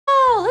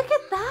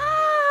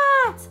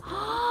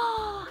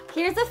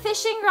here's a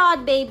fishing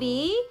rod,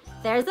 baby.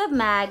 There's a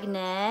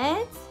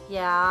magnet.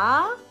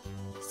 Yeah.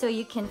 So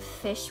you can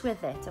fish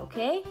with it,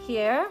 okay?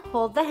 Here,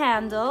 hold the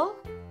handle.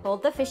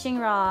 Hold the fishing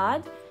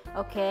rod.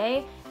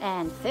 Okay,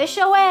 and fish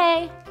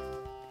away.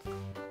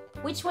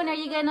 Which one are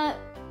you gonna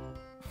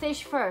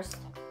fish first?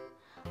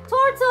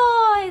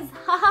 Tortoise!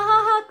 Ha ha ha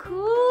ha,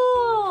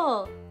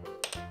 cool!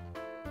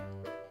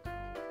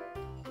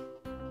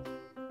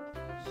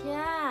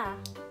 Yeah.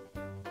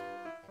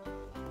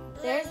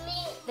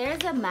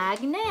 There's a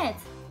magnet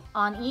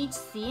on each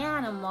sea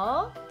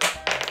animal.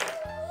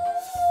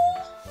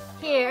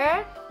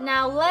 Here,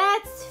 now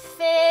let's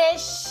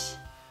fish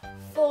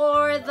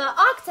for the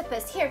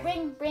octopus. Here,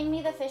 bring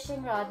me the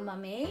fishing rod,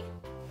 Mommy.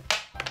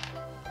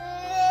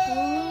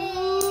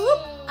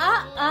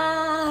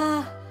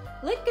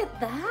 Look at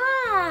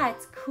that.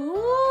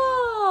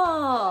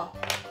 Cool.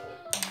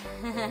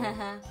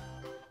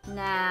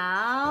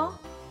 Now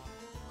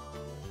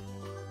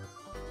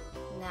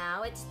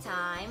it's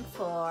time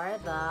for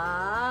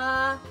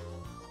the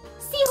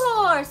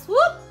seahorse.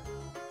 Whoop!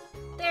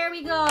 There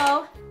we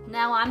go.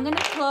 Now I'm gonna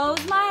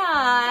close my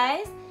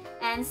eyes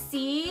and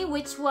see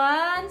which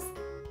one's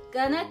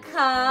gonna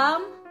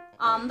come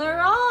on the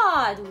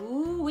rod.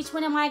 Ooh, which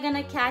one am I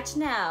gonna catch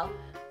now?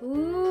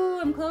 Ooh,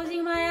 I'm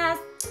closing my eyes.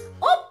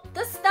 Oh,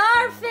 the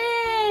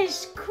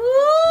starfish!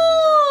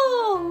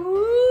 Cool!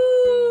 Ooh.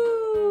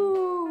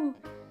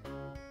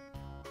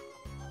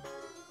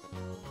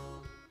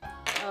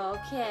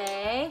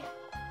 Okay.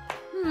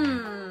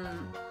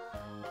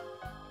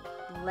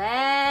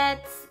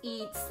 Let's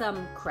eat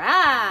some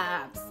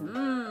crabs.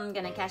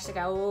 Gonna catch the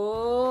guy.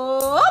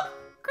 Oh,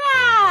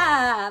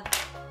 crab!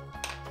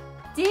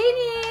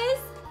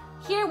 Denise,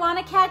 here,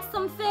 wanna catch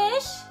some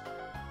fish?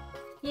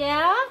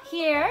 Yeah,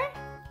 here.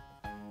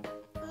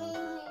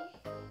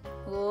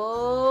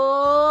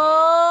 Oh,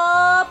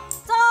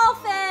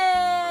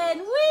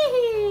 dolphin!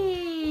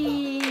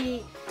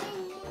 Whee!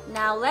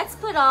 Now let's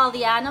put all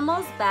the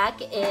animals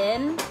back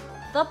in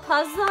the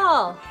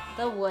puzzle,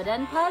 the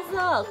wooden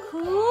puzzle.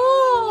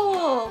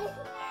 Cool!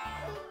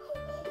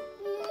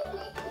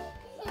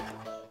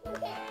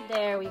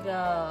 There we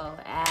go.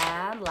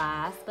 And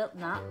last but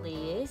not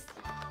least,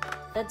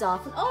 the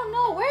dolphin. Oh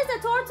no, where's the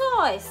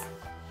tortoise?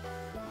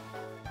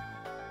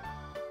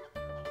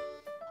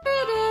 Here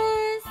it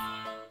is.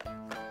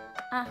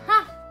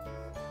 Aha.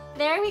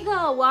 There we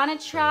go. Wanna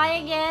try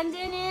again,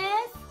 Denise?